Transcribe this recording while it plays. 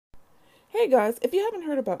Hey guys, if you haven't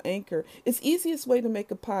heard about Anchor, it's the easiest way to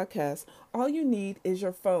make a podcast. All you need is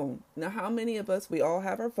your phone. Now, how many of us, we all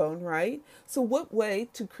have our phone, right? So what way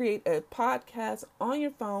to create a podcast on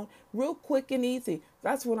your phone real quick and easy?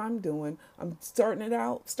 That's what I'm doing. I'm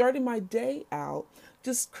starting my day out,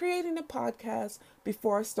 just creating a podcast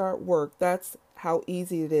before I start work. That's how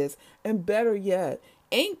easy it is. And better yet,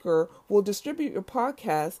 Anchor will distribute your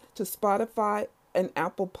podcast to Spotify, and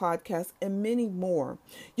Apple Podcasts, and many more.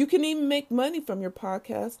 You can even make money from your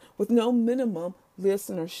podcast with no minimum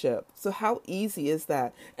listenership. So how easy is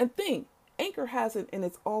that? And think, Anchor has it and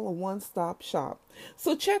it's all a one-stop shop.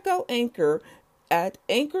 So check out Anchor at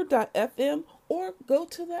anchor.fm or go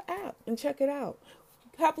to the app and check it out.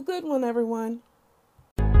 Have a good one, everyone.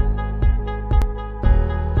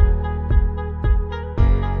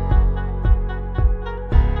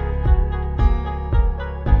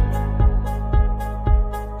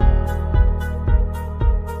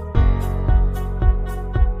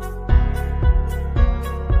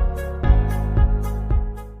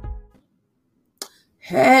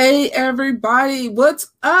 Hey everybody,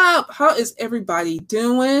 what's up? How is everybody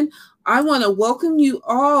doing? I want to welcome you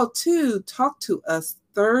all to Talk to Us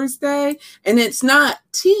Thursday. And it's not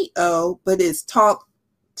TO, but it's Talk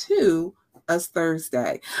to Us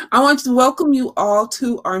Thursday. I want to welcome you all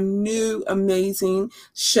to our new amazing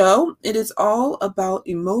show. It is all about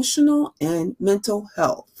emotional and mental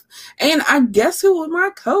health. And I guess who my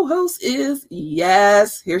co-host is?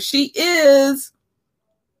 Yes, here she is.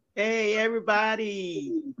 Hey,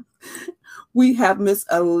 everybody. We have Miss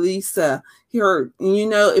Elisa here. You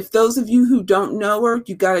know, if those of you who don't know her,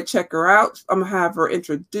 you got to check her out. I'm going to have her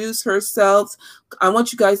introduce herself. I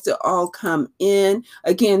want you guys to all come in.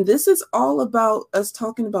 Again, this is all about us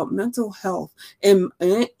talking about mental health and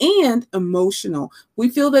emotional. We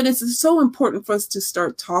feel that it's so important for us to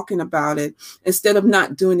start talking about it instead of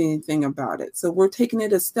not doing anything about it. So we're taking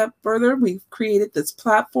it a step further. We've created this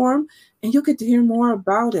platform and you'll get to hear more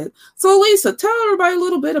about it. So, Lisa, tell everybody a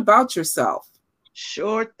little bit about yourself.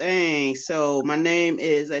 Sure thing. So my name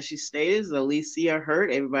is, as she stated, Alicia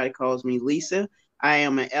Hurt. Everybody calls me Lisa. I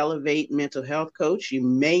am an Elevate mental health coach. You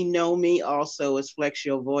may know me also as Flex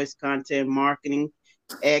Your Voice content marketing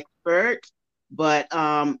expert. But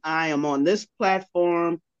I am on this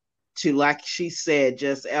platform to, like she said,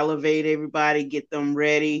 just elevate everybody, get them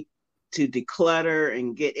ready to declutter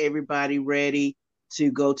and get everybody ready to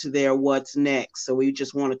go to their what's next. So we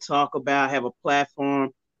just want to talk about, have a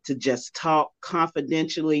platform to just talk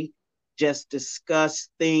confidentially, just discuss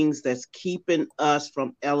things that's keeping us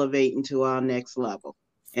from elevating to our next level.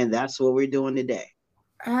 And that's what we're doing today.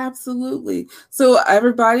 Absolutely. So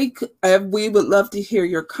everybody, we would love to hear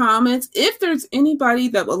your comments. If there's anybody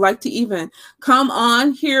that would like to even come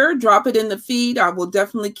on here, drop it in the feed. I will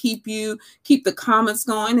definitely keep the comments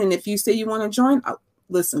going. And if you say you want to join,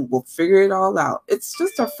 listen, we'll figure it all out. It's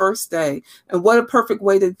just our first day. And what a perfect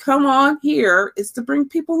way to come on here is to bring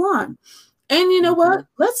people on. And you know what?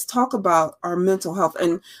 Let's talk about our mental health.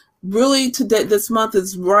 And really today, this month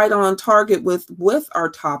is right on target with our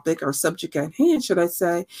topic, our subject at hand, should I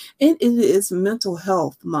say. And it is Mental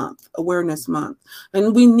Health Month, Awareness Month.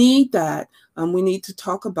 And we need that. We need to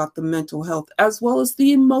talk about the mental health as well as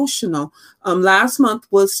the emotional. Last month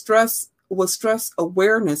was Stress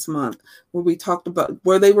Awareness Month, where we talked about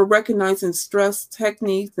where they were recognizing stress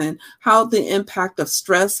techniques and how the impact of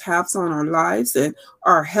stress has on our lives and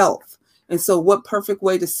our health. And so what perfect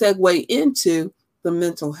way to segue into the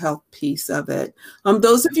mental health piece of it.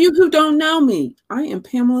 Those of you who don't know me, I am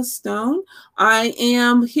Pamela Stone. I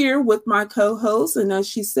am here with my co-host, and as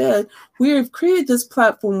she said, we have created this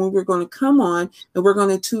platform where we're going to come on and we're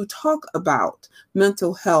going to talk about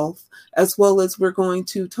mental health, as well as we're going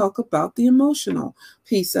to talk about the emotional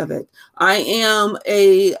piece of it. I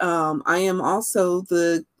am also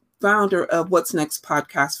the founder of What's Next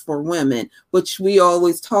Podcast for Women, which we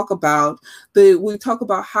always talk about. We talk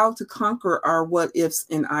about how to conquer our what ifs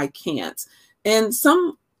and I can'ts. And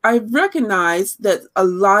I recognize that a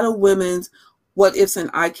lot of women's what ifs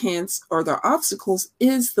and I can'ts or their obstacles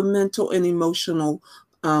is the mental and emotional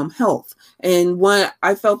health. And when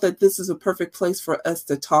I felt that this is a perfect place for us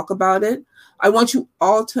to talk about it, I want you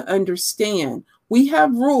all to understand we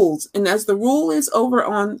have rules, and as the rule is over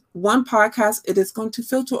on one podcast, it is going to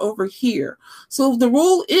filter over here. So the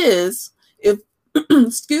rule is, if,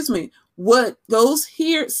 excuse me, what goes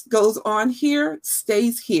on here,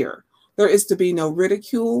 stays here. There is to be no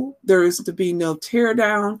ridicule. There is to be no tear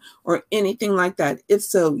down or anything like that. If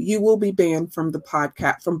so, you will be banned from the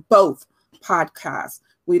podcast, from both podcasts.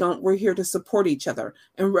 We're here to support each other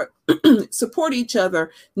and support each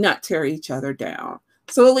other, not tear each other down.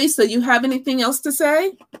 So, Elisa, you have anything else to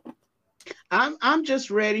say? I'm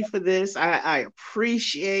just ready for this. I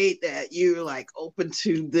appreciate that you're like open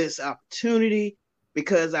to this opportunity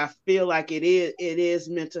because I feel like it is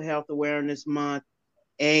Mental Health Awareness Month,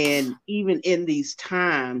 and even in these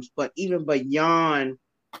times, but even beyond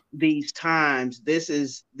these times, this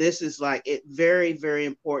is like it very, very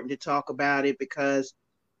important to talk about it because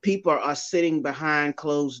people are sitting behind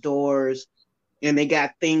closed doors and they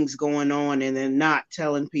got things going on and they're not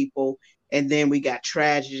telling people, and then we got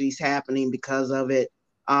tragedies happening because of it.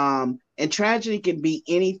 And tragedy can be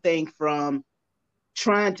anything from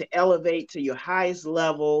trying to elevate to your highest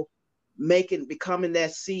level, making becoming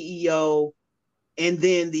that CEO, and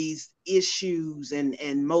then these issues and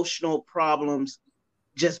emotional problems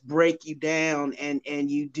just break you down, and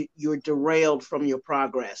you're derailed from your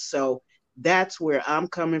progress. So that's where I'm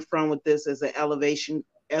coming from with this as an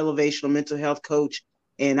elevational mental health coach.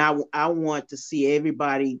 And I want to see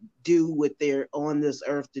everybody do what they're on this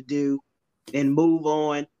earth to do and move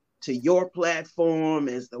on to your platform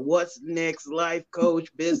as the what's next life coach,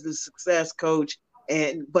 business success coach.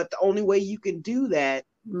 And but the only way you can do that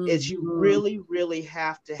is you Mm-hmm. really, really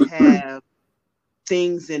have to have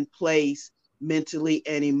things in place mentally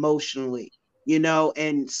and emotionally,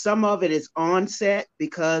 and some of it is onset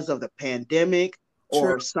because of the pandemic True.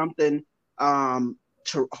 or something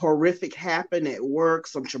horrific happened at work,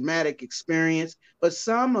 some traumatic experience. But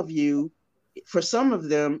for some of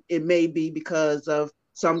them, it may be because of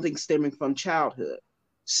something stemming from childhood.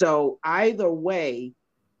 So either way,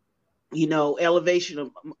 elevation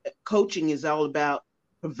of coaching is all about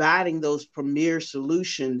providing those premier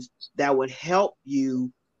solutions that would help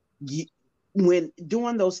you when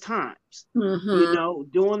during those times, Mm-hmm.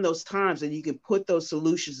 during those times, and you can put those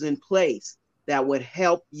solutions in place that would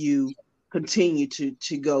help you continue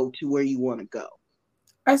to go to where you want to go.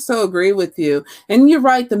 I so agree with you. And you're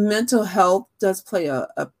right, the mental health does play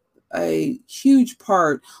a huge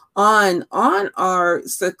part on our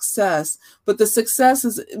success, but the success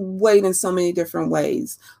is weighed in so many different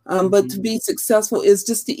ways. But to Mm-hmm. be successful is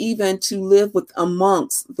just to even to live with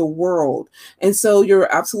amongst the world. And so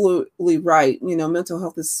you're absolutely right. Mental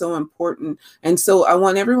health is so important. And so I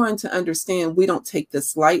want everyone to understand we don't take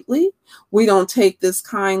this lightly. We don't take this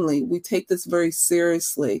kindly. We take this very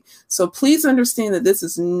seriously. So please understand that this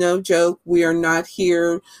is no joke. We are not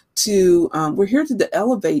here we're here to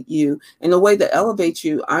elevate you. And the way to elevate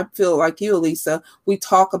you, I feel like you, Elisa, we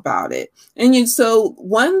talk about it. So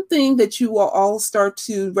one thing that you will all start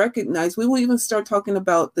to recognize, we will even start talking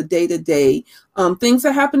about the day-to-day things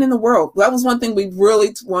that happen in the world. That was one thing we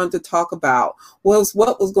really wanted to talk about, was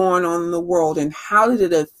what was going on in the world and how did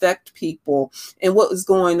it affect people and what was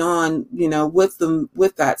going on, with them,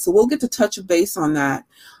 with that. So we'll get to touch base on that,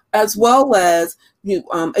 as well as you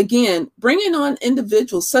again bringing on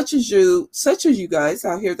individuals such as you guys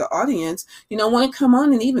out here, the audience, want to come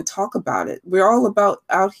on and even talk about it. We're all about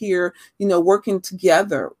out here, working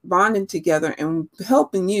together, bonding together, and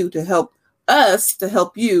helping you to help us to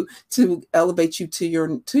help you to elevate you to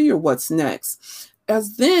your what's next.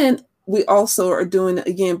 As then we also are doing,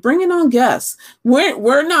 again, bringing on guests.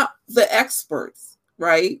 We're not the experts,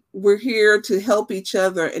 right? We're here to help each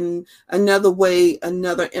other. And another way,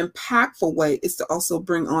 another impactful way, is to also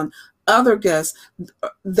bring on other guests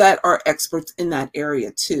that are experts in that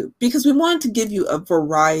area too, because we want to give you a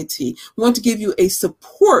variety. We want to give you a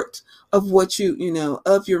support of what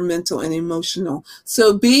of your mental and emotional.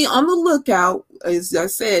 So be on the lookout. As I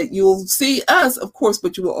said, you'll see us, of course,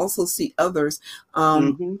 but you will also see others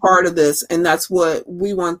Mm-hmm. part of this. And that's what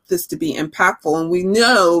we want this to be impactful. And we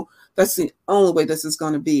know that's the only way this is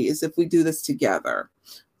going to be, is if we do this together.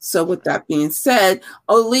 So with that being said,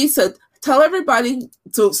 Lisa, tell everybody.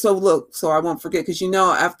 So I won't forget, because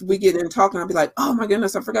after we get in talking, I'll be like, oh my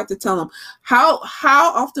goodness, I forgot to tell them how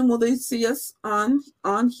often will they see us on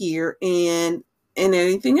here and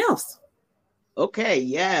anything else. Okay,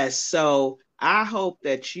 yes. So I hope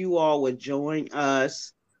that you all would join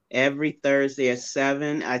us every Thursday at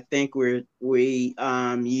 7. I think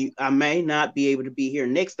I may not be able to be here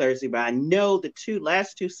next Thursday, but I know the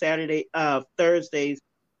last two Thursdays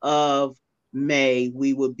of May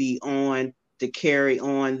we will be on to carry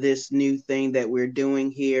on this new thing that we're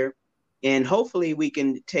doing here. And hopefully we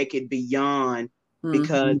can take it beyond,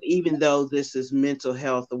 because Mm-hmm. even though this is Mental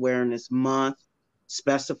Health Awareness Month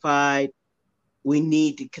specified, we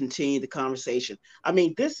need to continue the conversation. I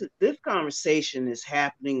mean, this conversation is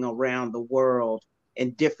happening around the world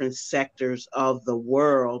in different sectors of the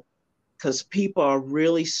world, because people are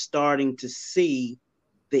really starting to see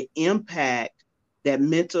the impact that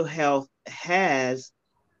mental health has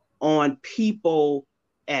on people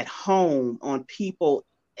at home, on people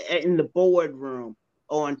in the boardroom,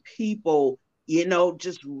 on people, you know,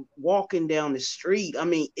 just walking down the street. I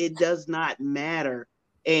mean, it does not matter.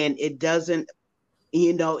 And it doesn't,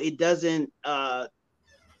 you know, it doesn't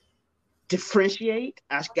differentiate,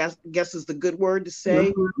 I guess is the good word to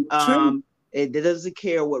say. True. It doesn't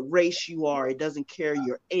care what race you are. It doesn't care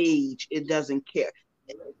your age. It doesn't care.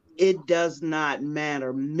 It does not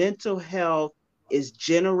matter. Mental health is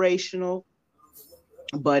generational,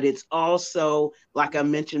 but it's also, like I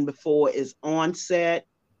mentioned before, is onset,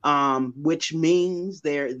 which means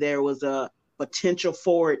there was a potential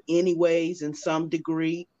for it anyways in some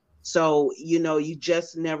degree. So, you know, you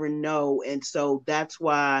just never know. And so that's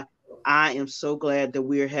why I am so glad that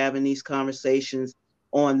we're having these conversations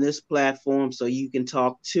on this platform so you can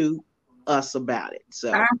talk to us about it.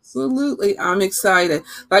 So Absolutely. I'm excited.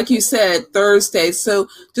 Like you said, Thursday. So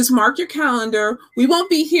just mark your calendar. We won't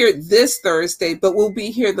be here this Thursday, but we'll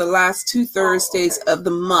be here the last 2 Thursdays of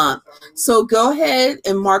the month. So go ahead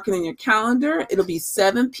and mark it in your calendar. It'll be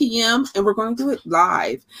 7 p.m. and we're going to do it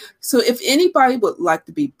live. So if anybody would like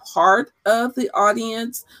to be part of the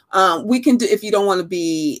audience, we can do, if you don't want to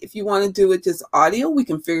be, if you want to do it just audio, we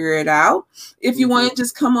can figure it out. If you want to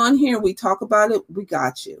just come on here, we talk about it, we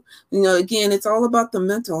got you. You know, again, it's all about the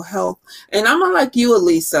mental health. And I'm not like you,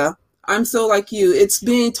 Elisa. I'm so like you. It's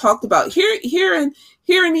being talked about here and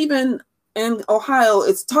even in Ohio.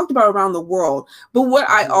 It's talked about around the world. But what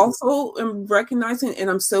I also am recognizing, and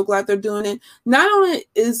I'm so glad they're doing it, not only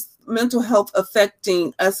is mental health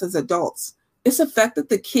affecting us as adults, it's affected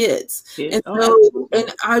the kids. And so,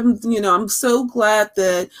 and I'm so glad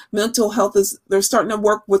that mental health they're starting to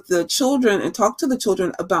work with the children and talk to the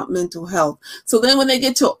children about mental health. So then when they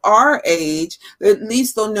get to our age, at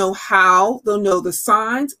least they'll know the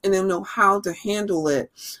signs and they'll know how to handle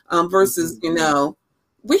it, versus,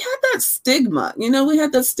 we had that stigma,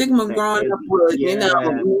 growing up with,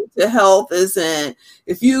 mental health isn't,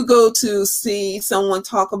 if you go to see someone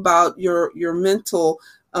talk about your mental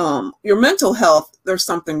health, there's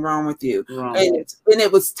something wrong with you. And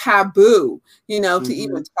it was taboo, to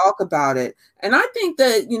even talk about it. And I think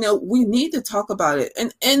that, we need to talk about it.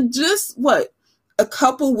 And just a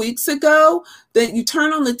couple weeks ago, that you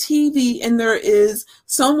turn on the TV and there is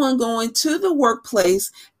someone going to the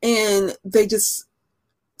workplace and they just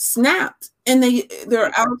snapped and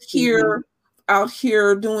they're out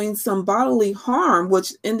here doing some bodily harm,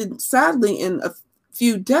 which ended sadly in a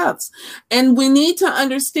few deaths. And we need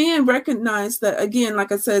to recognize that, again,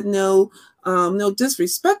 like I said, no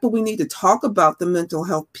disrespect, but we need to talk about the mental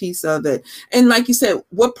health piece of it. And like you said,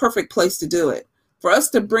 what perfect place to do it for us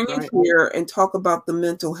to bring it here and talk about the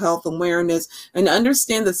mental health awareness and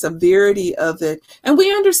understand the severity of it. And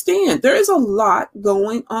we understand there is a lot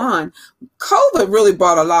going on. COVID really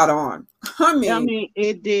brought a lot on. I mean,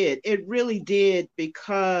 it did. It really did,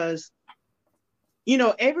 because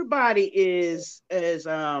everybody is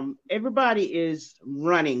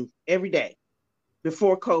running every day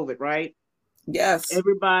before COVID, right? Yes.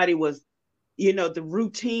 Everybody was, the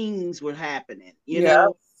routines were happening,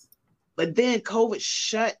 know. But then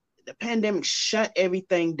the pandemic shut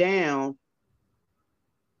everything down.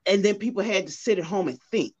 And then people had to sit at home and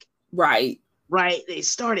think. Right. They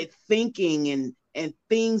started thinking and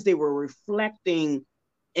things they were reflecting,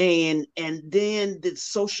 and then the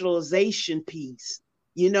socialization piece,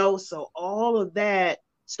 so all of that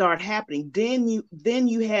started happening. Then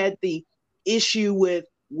you had the issue with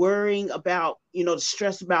worrying about, the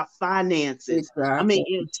stress about finances. Exactly. I mean,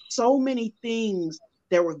 it's so many things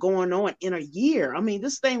that were going on in a year. I mean,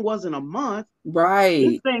 this thing wasn't a month. Right.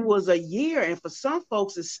 This thing was a year. And for some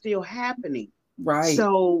folks, it's still happening. Right.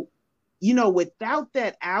 So, without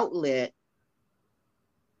that outlet,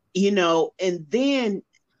 and then,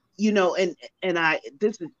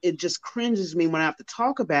 it just cringes me when I have to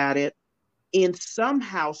talk about it. In some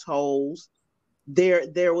households,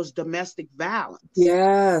 there was domestic violence.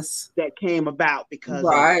 Yes. That came about because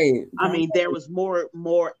there was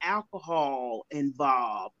more alcohol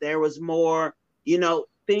involved. There was more,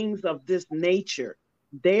 things of this nature.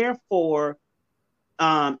 Therefore,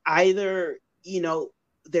 either,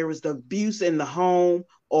 there was the abuse in the home,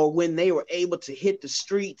 or when they were able to hit the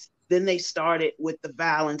streets, then they started with the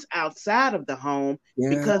violence outside of the home,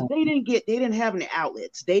 because they didn't have any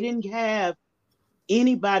outlets. They didn't have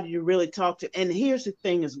anybody to really talk to. And here's the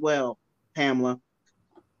thing as well, Pamela.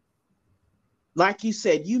 Like you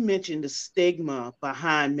said, you mentioned the stigma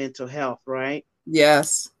behind mental health, right?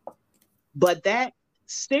 Yes. But that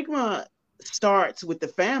stigma starts with the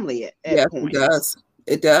family at point.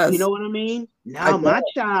 It does. You know what I mean? No, my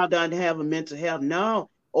child doesn't have a mental health. No,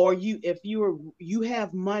 or you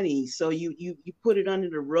have money, so you put it under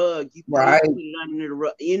the rug, you pay Right. to put it under the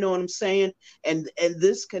rug, you know what I'm saying? And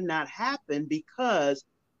this cannot happen because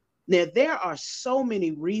now there are so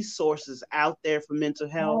many resources out there for mental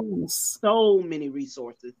health, Yes. so many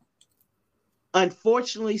resources.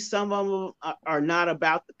 Unfortunately, some of them are not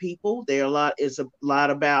about the people. They're a lot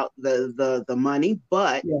about the money,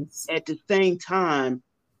 but Yes. at the same time,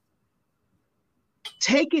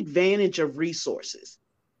 take advantage of resources.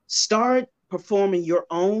 Start performing your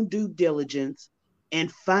own due diligence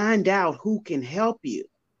and find out who can help you.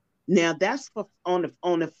 Now that's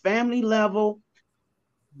on a family level,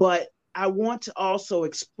 but I want to also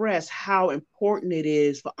express how important it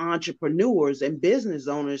is for entrepreneurs and business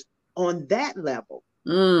owners on that level.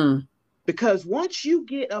 Mm. Because once you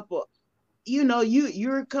get up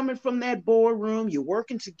you're coming from that boardroom, you're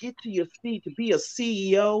working to get to your seat to be a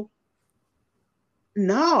CEO.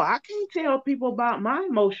 No, I can't tell people about my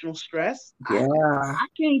emotional stress. Yeah. I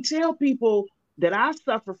can't tell people that I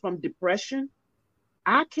suffer from depression.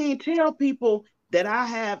 I can't tell people that I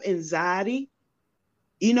have anxiety.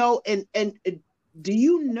 And do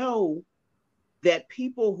you know that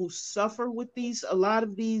people who suffer with a lot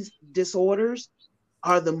of these disorders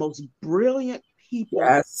are the most brilliant people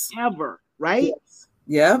Yes. ever, right? Yes.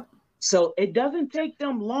 Yep. So it doesn't take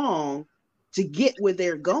them long to get where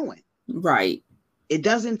they're going. Right. It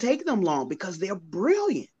doesn't take them long because they're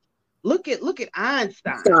brilliant. Look at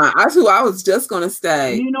Einstein. That's who I was just gonna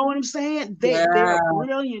say. You know what I'm saying? They Yeah. are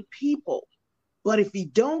brilliant people. But if you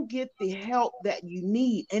don't get the help that you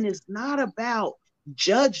need, and it's not about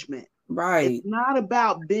judgment, it's Right. not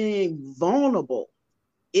about being vulnerable.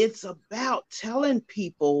 It's about telling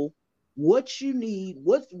people what you need.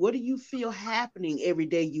 What do you feel happening every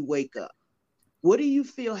day you wake up? What do you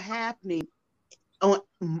feel happening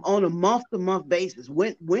on a month to month basis?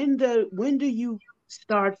 When do you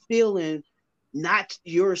start feeling not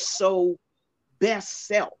your so best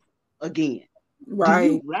self again? Do you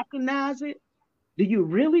Right. recognize it? Do you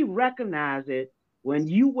really recognize it when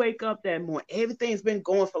you wake up that morning? Everything's been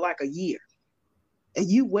going for like a year, and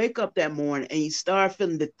you wake up that morning and you start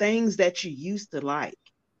feeling the things that you used to like,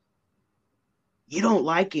 you don't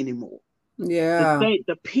like anymore. Yeah.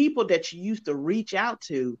 The people that you used to reach out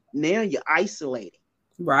to, now you're isolating.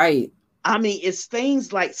 Right. I mean, it's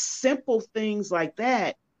things like simple things like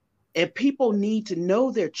that. And people need to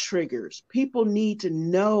know their triggers. People need to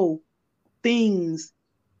know things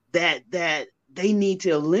that they need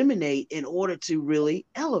to eliminate in order to really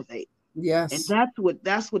elevate. And Yes.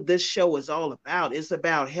 that's what this show is all about. It's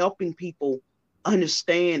about helping people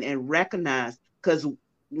understand and recognize. Because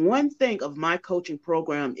one thing of my coaching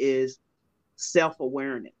program is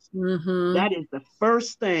self-awareness. Mm-hmm. That is the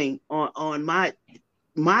first thing on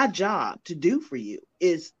my job to do for you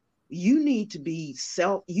is you need to be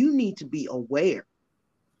aware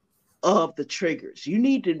of the triggers. You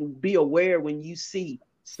need to be aware when you see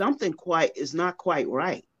something quite is not quite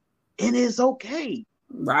right. And it's okay.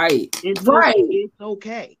 Right. It's okay. Right. It's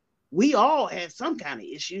okay. We all have some kind of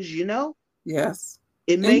issues. Yes.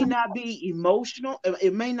 It And may not be emotional,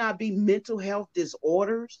 it may not be mental health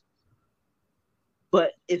disorders,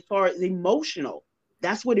 but as far as emotional,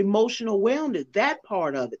 that's what emotional wellness, that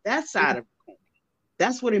part of it, that side of it,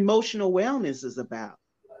 that's what emotional wellness is about.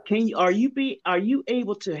 Are you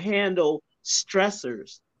able to handle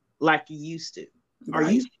stressors like you used to? Are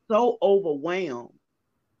you right. so overwhelmed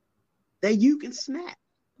that you can snap?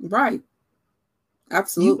 Right. You may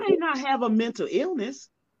Absolutely. not have a mental illness,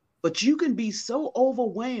 but you can be so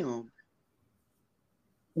overwhelmed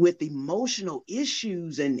with emotional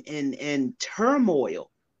issues and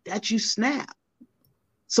turmoil that you snap.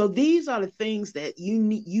 So these are the things that you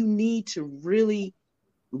need to really,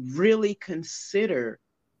 really consider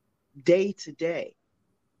day to day.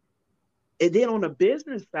 And then on the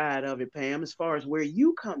business side of it, Pam, as far as where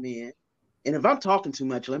you come in, and if I'm talking too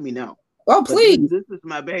much, let me know. Well, But this, please. this is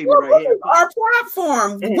my baby Well, right this here. is our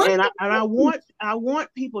platform. And, What? and I and I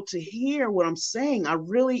want people to hear what I'm saying. I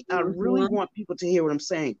really Mhm. want people to hear what I'm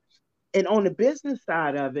saying. And on the business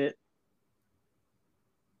side of it,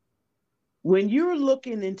 when you're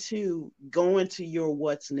looking into going to your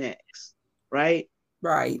what's next, right?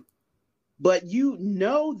 Right. But you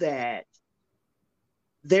know that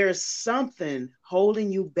there's something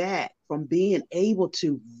holding you back from being able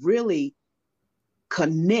to really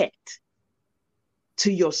connect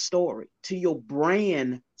to your story, to your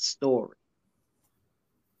brand story.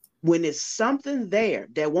 When it's something there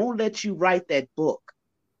that won't let you write that book,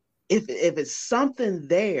 if it's something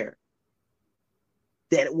there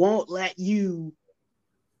that won't let you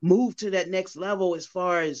move to that next level as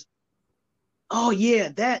far as oh yeah,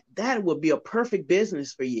 that would be a perfect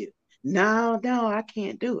business for you. No, I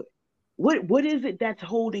can't do it. What is it that's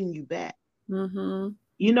holding you back? Mm-hmm.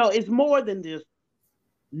 You know, it's more than just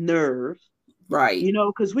nerves, Right. you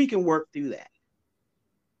know, because we can work through that.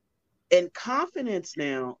 And confidence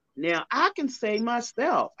now I can say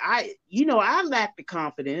myself, I lacked the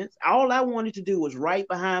confidence. All I wanted to do was write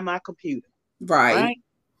behind my computer, Right. right?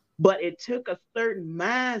 But it took a certain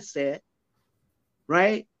mindset,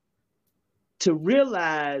 right, to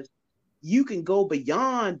realize you can go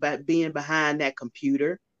beyond by being behind that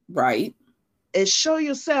computer Right. and show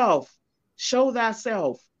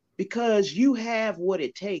thyself, because you have what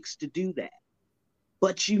it takes to do that.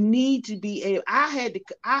 But you need to be able, I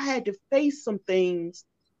had to face some things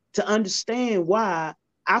to understand why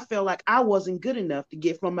I felt like I wasn't good enough to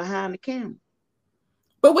get from behind the camera.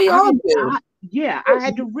 But we all do. I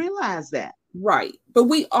had to realize that. Right. But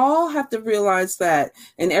we all have to realize that,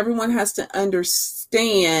 and everyone has to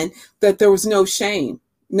understand that there was no shame.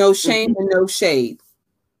 No shame and no shade.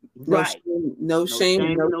 No Right. shame, no shame,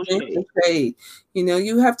 shame, no no shame, shade. no shade. You know,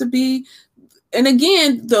 you have to be, and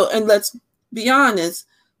again, though, and let's be honest,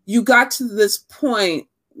 you got to this point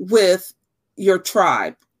with your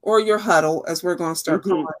tribe or your huddle, as we're going to start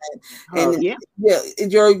calling it. And Yeah.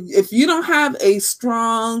 if you don't have a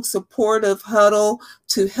strong, supportive huddle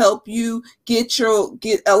to help you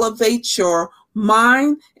elevate your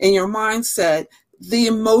mind and your mindset, the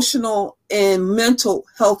emotional and mental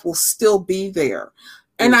health will still be there.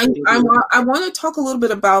 And I want to talk a little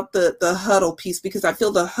bit about the huddle piece, because I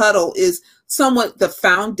feel the huddle is somewhat the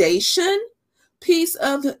foundation piece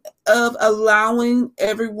of allowing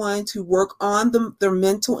everyone to work on their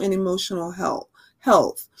mental and emotional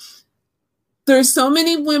health. There's so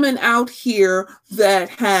many women out here that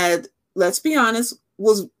had, let's be honest,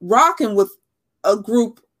 was rocking with a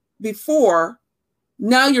group before.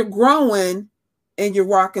 Now you're growing and you're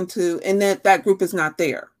rocking to, and that group is not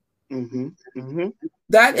there. Mm-hmm. Mm-hmm.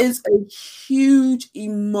 That is a huge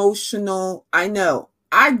emotional, I know.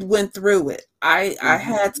 I went through it. I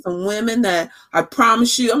had some women that I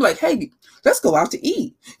promise you, I'm like, hey, let's go out to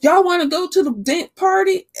eat. Y'all want to go to the date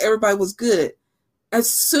party? Everybody was good. As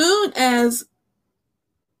soon as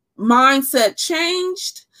mindset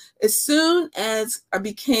changed, as soon as I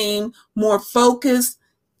became more focused,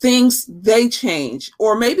 they changed.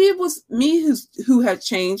 Or maybe it was me who had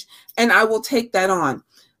changed, and I will take that on.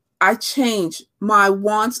 I changed my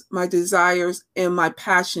wants, my desires, and my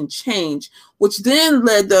passion changed, which then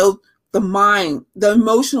led to the mind, the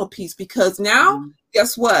emotional piece, because now,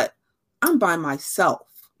 guess what? I'm by myself.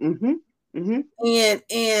 Mm-hmm. Mm-hmm.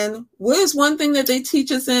 And what is one thing that they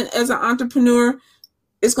teach us as an entrepreneur?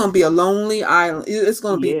 It's going to be a lonely island. It's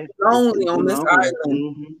going to be lonely on this island.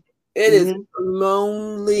 Mm-hmm. It is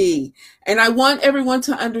lonely. And I want everyone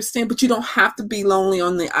to understand, but you don't have to be lonely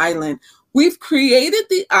on the island. We've created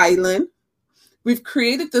the island. We've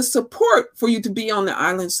created the support for you to be on the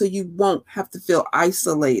island so you won't have to feel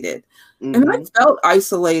isolated. Mm-hmm. And I felt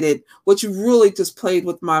isolated, which really just played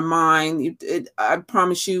with my mind. I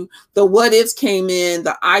promise you, the what ifs came in,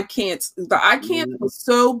 the I can't was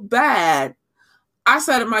so bad. I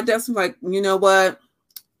sat at my desk and like, you know what?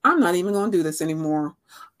 I'm not even going to do this anymore.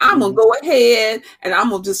 I'm going to go ahead and I'm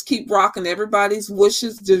going to just keep rocking everybody's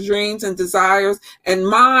wishes, their dreams and desires, and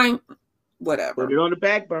mine, whatever. Put it on the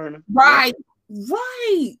back burner. Right.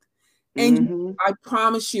 Right. And I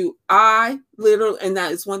promise you, I literally, and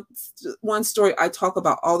that is one story I talk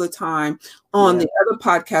about all the time on the other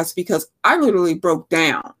podcast, because I literally broke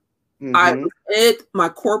down. I was at my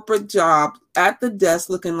corporate job at the desk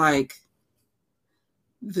looking like,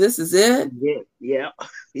 this is it? Yeah.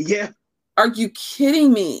 Are you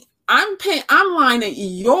kidding me? I'm lining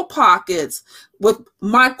your pockets with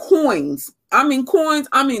my coins. I mean coins.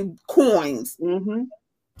 Mm-hmm.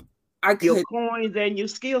 Your coins and your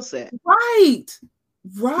skill set. Right.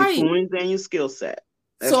 Your coins and your skill set.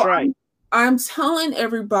 That's so right. I'm telling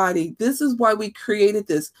everybody, this is why we created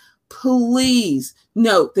this. Please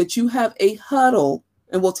note that you have a huddle,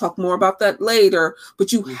 and we'll talk more about that later,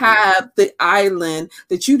 but you have the island,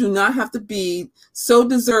 that you do not have to be so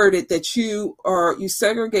deserted that you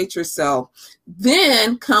segregate yourself.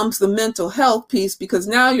 Then comes the mental health piece, because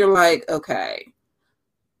now you're like, okay,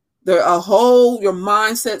 your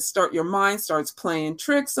mind starts playing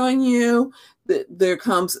tricks on you. There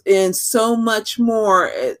comes in so much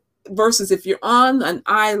more, versus if you're on an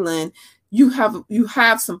island, you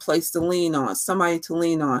have some place to lean on, somebody to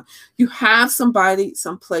lean on. You have somebody,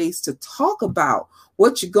 some place to talk about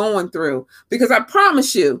what you're going through. Because I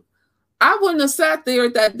promise you, I wouldn't have sat there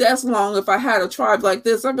at that desk long if I had a tribe like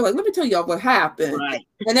this. I'd be like, let me tell y'all what happened. Right.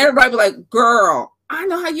 And everybody be like, girl, I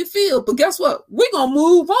know how you feel, but guess what? We're going to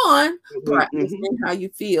move on, but I Mm-hmm. understand how you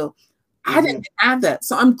feel. I Mm-hmm. didn't have that.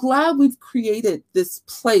 So I'm glad we've created this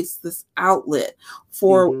place, this outlet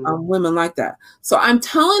for Mm-hmm. women like that. So I'm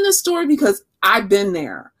telling the story because I've been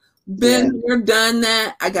there, been there, done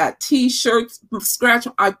that. I got t-shirts, scratch.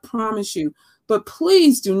 I promise you. But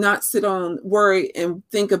please do not sit on, worry, and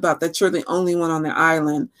think about that you're the only one on the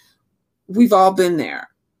island. We've all been there.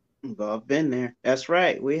 We've all been there. That's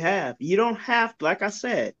right. We have. You don't have to, like I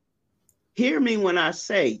said, hear me when I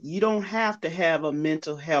say you don't have to have a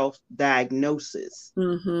mental health diagnosis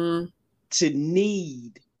Mm-hmm. to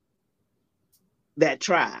need that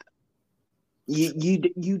tribe. You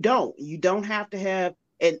don't have to have,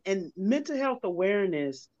 and mental health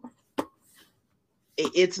awareness.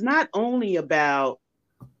 It's not only about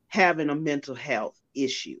having a mental health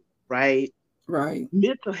issue, right? Right.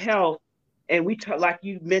 Mental health, and we talk, like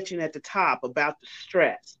you mentioned at the top, about the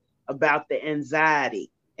stress, about the anxiety,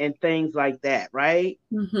 and things like that, right?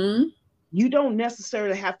 Mm-hmm. You don't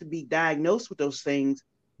necessarily have to be diagnosed with those things,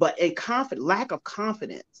 but a lack of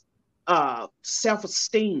confidence,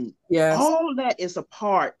 self-esteem, Yes. all that is a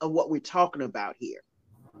part of what we're talking about here.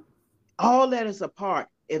 All that is a part.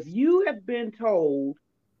 If you have been told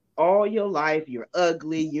all your life you're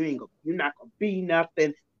ugly, you're not gonna be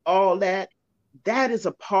nothing, all that, that is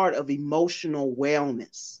a part of emotional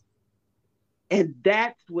wellness. And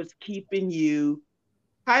that's what's keeping you,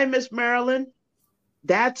 hi, Miss Marilyn,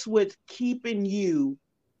 that's what's keeping you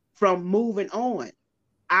from moving on.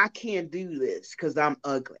 I can't do this because I'm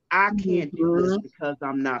ugly. I can't do this Mm-hmm. because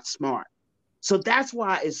I'm not smart. So that's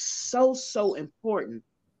why it's so, so important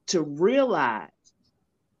to realize,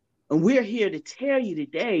 and we're here to tell you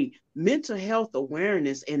today, mental health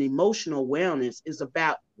awareness and emotional wellness is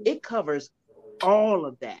about, it covers all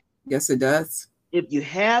of that. Yes, it does. If you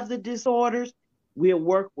have the disorders, we'll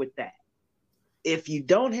work with that. If you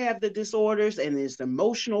don't have the disorders and it's the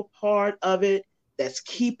emotional part of it that's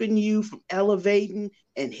keeping you from elevating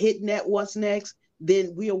and hitting that what's next,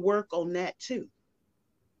 then we'll work on that too.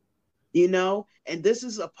 You know, and this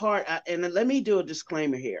is a part, and let me do a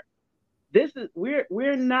disclaimer here. This is,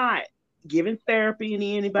 we're not giving therapy to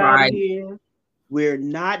anybody Right. here. We're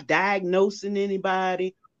not diagnosing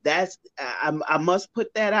anybody. I must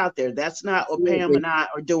put that out there. That's not what Pam Absolutely. and I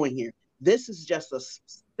are doing here. This is just a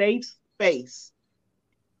safe space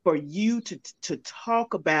for you to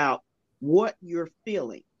talk about what you're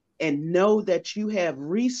feeling and know that you have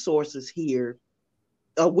resources here,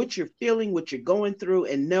 what you're feeling, what you're going through,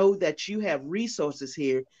 and know that you have resources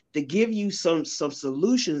here to give you some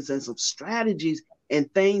solutions and some strategies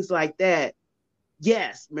and things like that.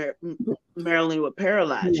 Yes, Marilyn would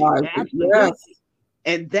paralyze you. Right. Absolutely. Yes.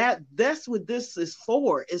 And that's what this is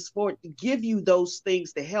for to give you those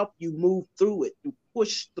things to help you move through it, to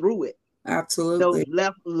push through it. Those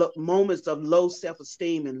Absolutely. moments of low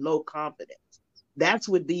self-esteem and low confidence. That's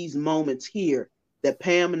what these moments here that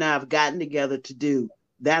Pam and I have gotten together to do.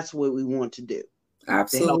 That's what we want to do to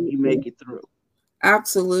help you Absolutely. make it through.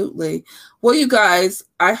 Absolutely. Well, you guys,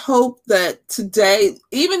 I hope that today,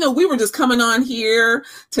 even though we were just coming on here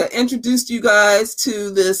to introduce you guys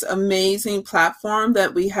to this amazing platform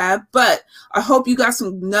that we have, but I hope you got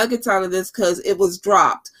some nuggets out of this because it was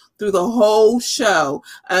dropped through the whole show.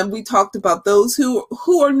 And we talked about those who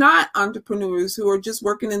are not entrepreneurs, who are just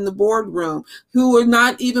working in the boardroom, who are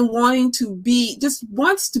not even wanting to be, just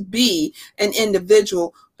wants to be an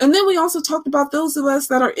individual. And then we also talked about those of us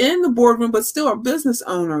that are in the boardroom, but still are business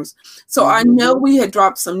owners. So I know we had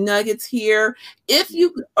dropped some nuggets here. If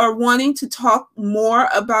you are wanting to talk more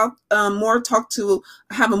about,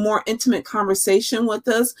 have a more intimate conversation with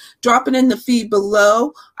us, drop it in the feed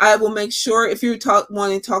below. I will make sure if you're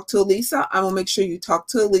wanting to talk to Elisa, I will make sure you talk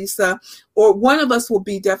to Elisa, or one of us will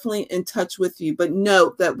be definitely in touch with you. But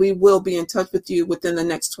note that we will be in touch with you within the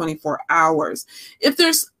next 24 hours. If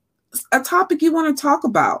there's a topic you want to talk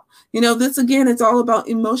about, this again, it's all about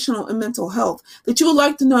emotional and mental health that you would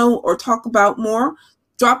like to know or talk about more,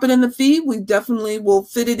 drop it in the feed. We definitely will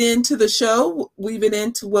fit it into the show, weave it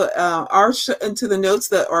into what into the notes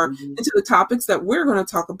that are into the topics that we're going to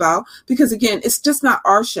talk about, because again, it's just not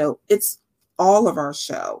our show, it's all of our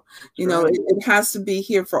show. It has to be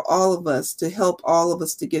here for all of us, to help all of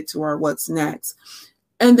us to get to our what's next.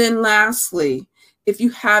 And then lastly, if you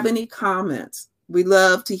have any comments, we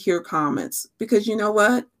love to hear comments, because you know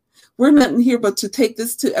what? We're not here but to take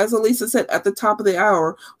this to, as Elisa said at the top of the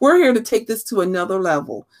hour, we're here to take this to another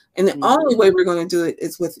level. And the only way we're going to do it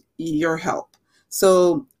is with your help.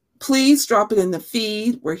 So please drop it in the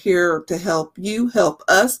feed. We're here to help you, help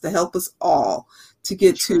us, to help us all to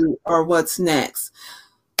get to our what's next.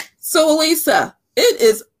 So Elisa, It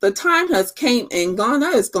is, the time has came and gone.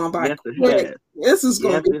 That has gone by Yes, it quick. has. This is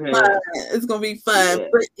going Yes, to be it fun. has. It's going to be fun. Yeah,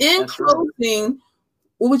 But in that's right. closing,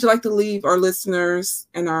 what would you like to leave our listeners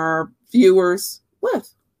and our viewers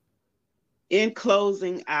with? In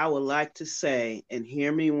closing, I would like to say, and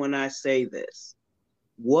hear me when I say this,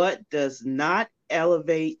 what does not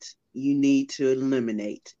elevate, you need to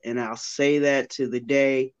eliminate. And I'll say that to the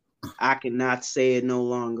day I cannot say it no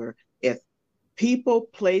longer. If people,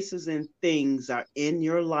 places, and things are in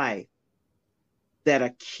your life that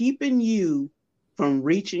are keeping you from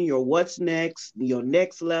reaching your what's next, your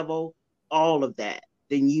next level, all of that,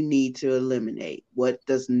 then you need to eliminate. What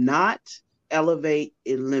does not elevate,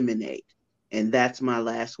 eliminate. And that's my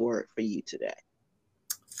last word for you today.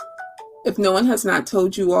 If no one has not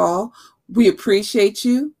told you all, we appreciate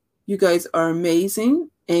you. You guys are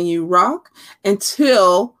amazing and you rock.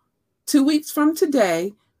 Until 2 weeks from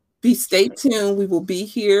today, stay tuned. We will be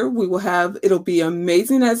here. We will have, it'll be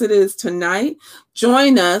amazing as it is tonight.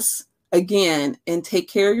 Join us again and take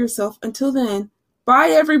care of yourself. Until then, bye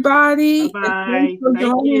everybody. Bye-bye.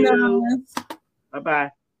 Thank you.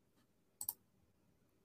 Bye-bye.